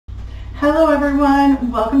Hello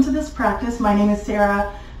everyone, welcome to this practice. My name is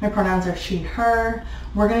Sarah. My pronouns are she, her.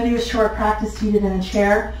 We're going to do a short practice seated in a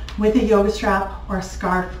chair with a yoga strap or a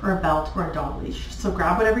scarf or a belt or a dog leash. So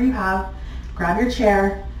grab whatever you have, grab your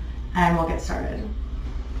chair, and we'll get started.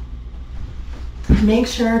 Make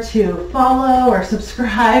sure to follow or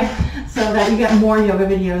subscribe so that you get more yoga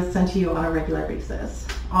videos sent to you on a regular basis,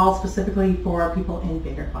 all specifically for people in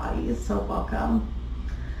bigger bodies. So welcome.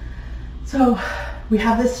 So we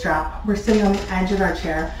have this strap. We're sitting on the edge of our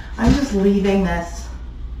chair. I'm just leaving this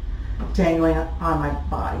dangling on my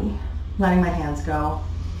body, letting my hands go.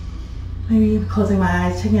 Maybe closing my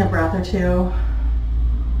eyes, taking a breath or two.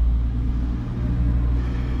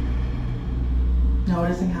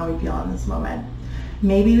 Noticing how we feel in this moment.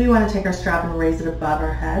 Maybe we want to take our strap and raise it above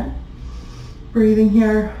our head. Breathing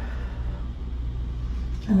here.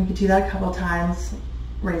 And we could do that a couple times,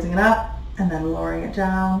 raising it up and then lowering it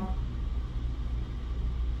down.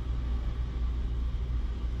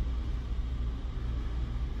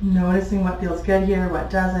 Noticing what feels good here, what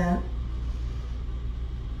doesn't.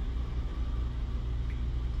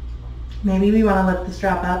 Maybe we want to lift the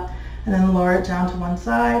strap up and then lower it down to one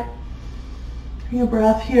side. Taking a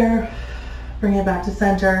breath here, bring it back to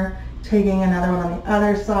center, taking another one on the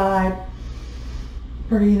other side,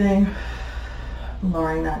 breathing,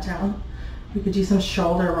 lowering that down. We could do some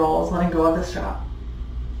shoulder rolls, letting go of the strap.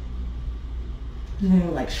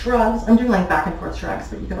 Doing like shrugs. I'm doing like back and forth shrugs,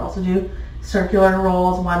 but you could also do circular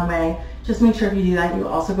rolls one way. Just make sure if you do that, you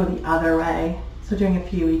also go the other way. So doing a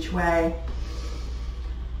few each way.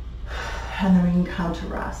 And then we can come to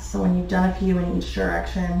rest. So when you've done a few in each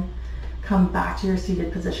direction, come back to your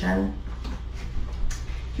seated position.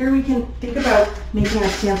 Here we can think about making our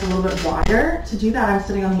stance a little bit wider. To do that, I'm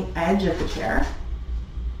sitting on the edge of the chair.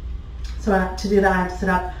 So to do that, I have to sit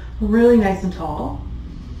up really nice and tall.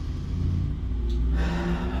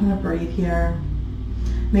 I'm gonna breathe here.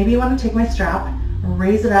 Maybe you want to take my strap,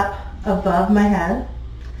 raise it up above my head.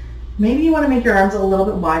 Maybe you want to make your arms a little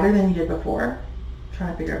bit wider than you did before. I'm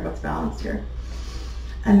trying to figure out what's balanced here.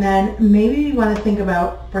 And then maybe you want to think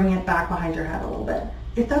about bringing it back behind your head a little bit.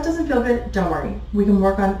 If that doesn't feel good, don't worry. We can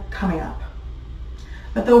work on coming up.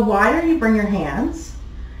 But the wider you bring your hands,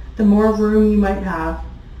 the more room you might have,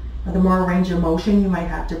 or the more range of motion you might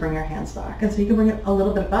have to bring your hands back. And so you can bring it a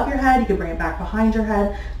little bit above your head, you can bring it back behind your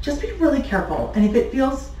head. Just be really careful. And if it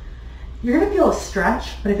feels, you're gonna feel a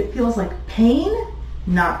stretch, but if it feels like pain,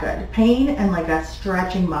 not good. Pain and like a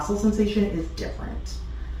stretching muscle sensation is different.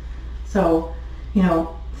 So, you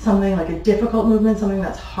know, something like a difficult movement, something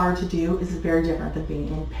that's hard to do is very different than being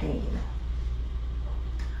in pain.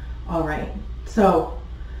 All right, so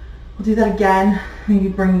we'll do that again. Maybe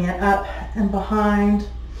bringing it up and behind.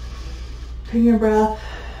 Taking a breath,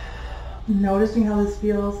 noticing how this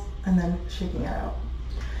feels, and then shaking it out.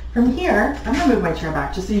 From here, I'm gonna move my chair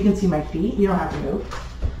back just so you can see my feet. You don't have to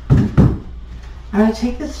move. I'm gonna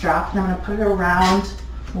take this strap and I'm gonna put it around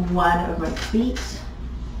one of my feet.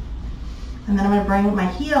 And then I'm gonna bring my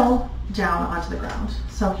heel down onto the ground.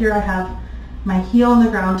 So here I have my heel on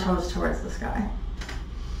the ground, toes towards the sky.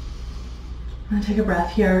 I'm gonna take a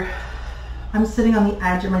breath here. I'm sitting on the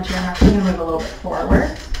edge of my chair. I'm actually gonna move a little bit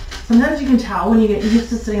forward. Sometimes you can tell when you get used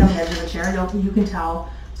to sitting on the edge of the chair, you can tell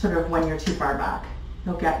sort of when you're too far back.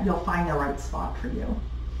 You'll find the right spot for you.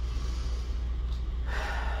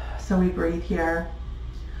 So we breathe here.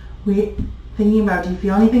 Thinking about, do you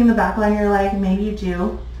feel anything in the back line of your leg? Maybe you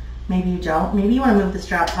do, maybe you don't. Maybe you want to move the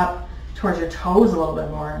strap up towards your toes a little bit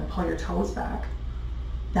more and pull your toes back.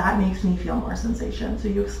 That makes me feel more sensation. So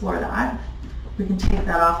you explore that. We can take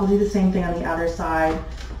that off. We'll do the same thing on the other side,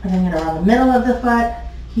 putting it around the middle of the foot.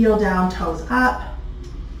 Heel down, toes up.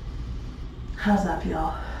 How's that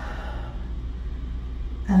feel?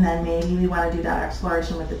 And then maybe we want to do that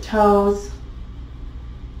exploration with the toes.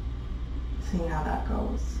 Seeing how that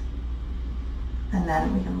goes. And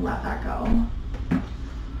then we can let that go.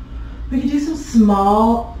 We can do some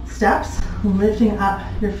small steps, lifting up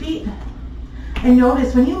your feet. And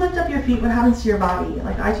notice when you lift up your feet, what happens to your body?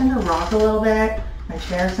 Like I tend to rock a little bit. My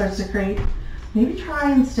chair starts to creak. Maybe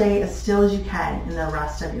try and stay as still as you can in the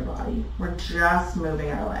rest of your body. We're just moving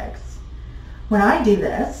our legs. When I do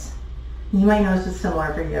this, you might notice it's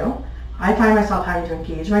similar for you. I find myself having to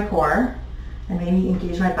engage my core and maybe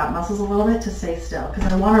engage my butt muscles a little bit to stay still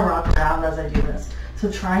because I want to rock around as I do this. So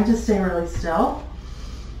trying to stay really still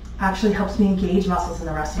actually helps me engage muscles in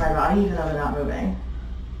the rest of my body even though they're not moving.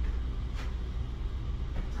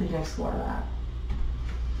 So you can explore that.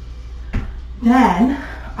 Then,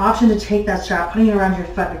 option to take that strap, putting it around your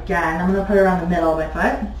foot again. I'm going to put it around the middle of my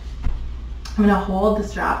foot. I'm going to hold the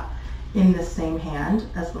strap in the same hand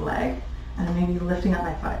as the leg, and then maybe lifting up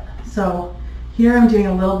my foot. So here I'm doing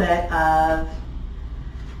a little bit of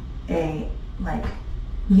a like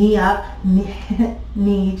knee up,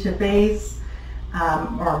 knee to face,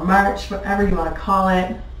 or march, whatever you want to call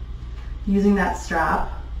it, using that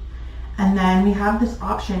strap. And then we have this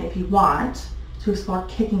option if you want to explore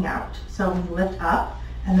kicking out. So we lift up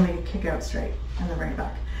and then we can kick out straight and then bring it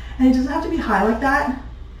back. And it doesn't have to be high like that.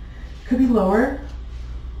 It could be lower,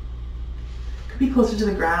 could be closer to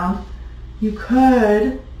the ground. You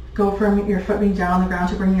could go from your foot being down on the ground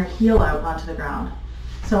to bring your heel out onto the ground.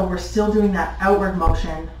 So we're still doing that outward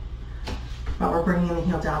motion, but we're bringing the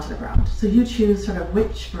heel down to the ground. So you choose sort of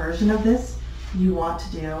which version of this you want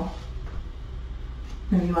to do.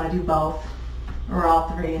 Maybe you want to do both or all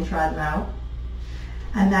three and try them out.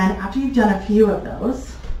 And then after you've done a few of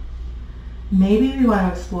those, maybe we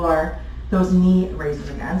want to explore those knee raises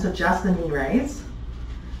again. So just the knee raise,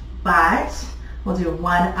 but we'll do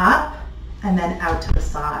one up and then out to the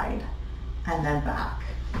side and then back.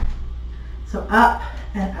 So up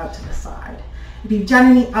and out to the side. If you've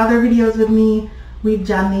done any other videos with me, we've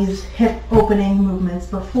done these hip opening movements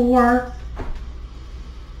before.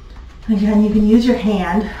 Again, you can use your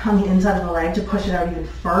hand on the inside of the leg to push it out even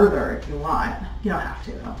further if you want. You don't have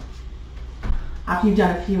to though. After you've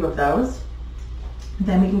done a few of those,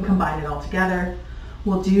 then we can combine it all together.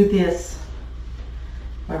 We'll do this,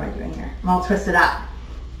 what am I doing here? I'm all twisted up.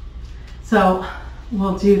 So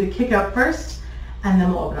we'll do the kick out first, and then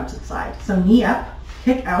we'll open up to the side. So knee up,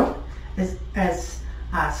 kick out as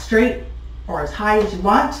straight or as high as you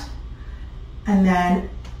want, and then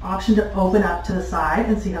option to open up to the side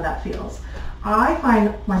and see how that feels. I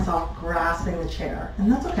find myself grasping the chair,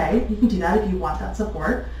 and that's okay. You can do that if you want that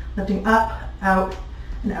support. Lifting up, out,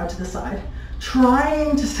 and out to the side.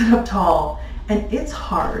 Trying to sit up tall, and it's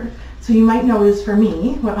hard. So you might notice for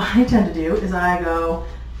me, what I tend to do is I go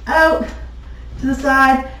out to the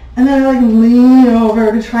side, and then I like lean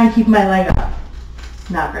over to try and keep my leg up.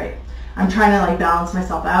 Not great. I'm trying to like balance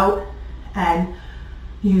myself out and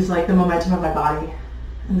use like the momentum of my body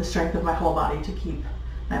and the strength of my whole body to keep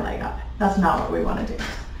my leg up. That's not what we want to do.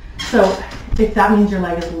 So if that means your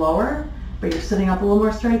leg is lower, but you're sitting up a little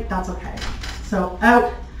more straight, that's okay. So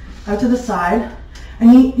out to the side,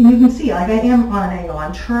 and you can see like I am on an angle.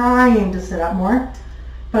 I'm trying to sit up more,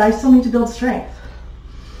 but I still need to build strength.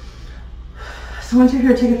 So once you're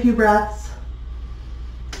here, take a few breaths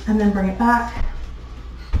and then bring it back.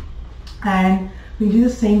 And we do the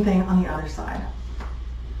same thing on the other side.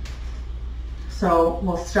 So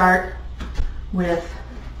we'll start with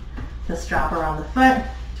the strap around the foot,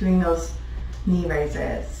 doing those knee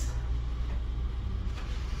raises.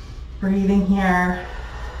 Breathing here.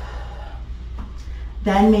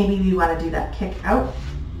 Then maybe we want to do that kick out.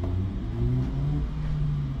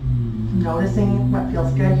 Noticing what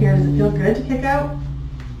feels good here. Does it feel good to kick out?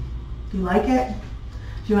 Do you like it?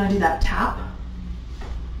 Do you want to do that tap?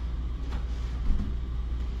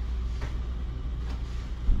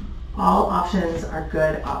 All options are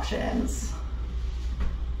good options.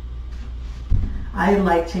 I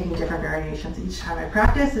like taking different variations each time I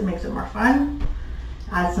practice. It makes it more fun.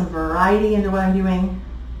 Add some variety into what I'm doing.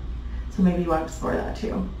 So maybe you want to explore that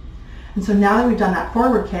too. And so now that we've done that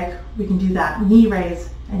forward kick, we can do that knee raise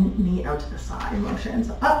and knee out to the side motion.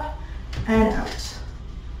 So up and out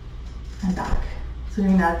and back. So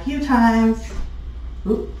doing that a few times.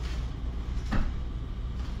 Oop.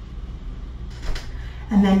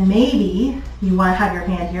 And then maybe you want to have your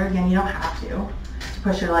hand here. Again, you don't have to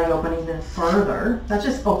push your leg open even further. That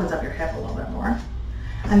just opens up your hip a little bit more.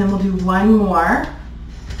 And then we'll do one more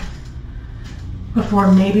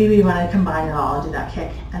before maybe we want to combine it all and do that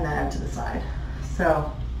kick and then out to the side.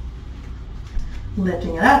 So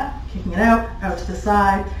lifting it up, kicking it out to the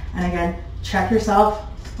side. And again, check yourself.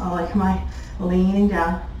 I like my leaning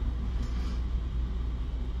down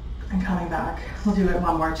and coming back. We'll do it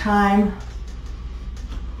one more time.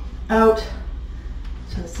 Out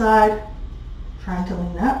to the side, trying to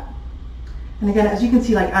lean up. And again, as you can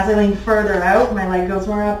see, like as I lean further out, my leg goes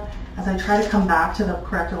more up. As I try to come back to the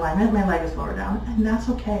correct alignment, my leg is lower down, and that's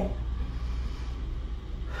okay.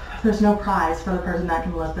 There's no prize for the person that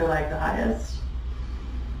can lift their leg the highest.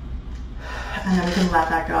 And then we can let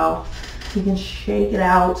that go. We can shake it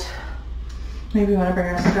out. Maybe we want to bring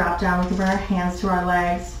our strap down. We can bring our hands to our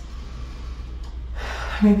legs.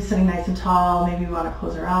 Maybe sitting nice and tall. Maybe we want to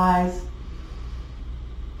close our eyes.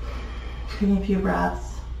 Taking a few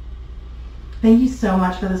breaths. Thank you so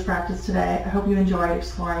much for this practice today. I hope you enjoyed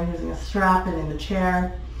exploring using a strap and in the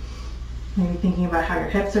chair. Maybe thinking about how your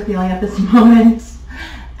hips are feeling at this moment.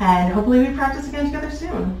 And hopefully we practice again together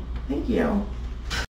soon. Thank you.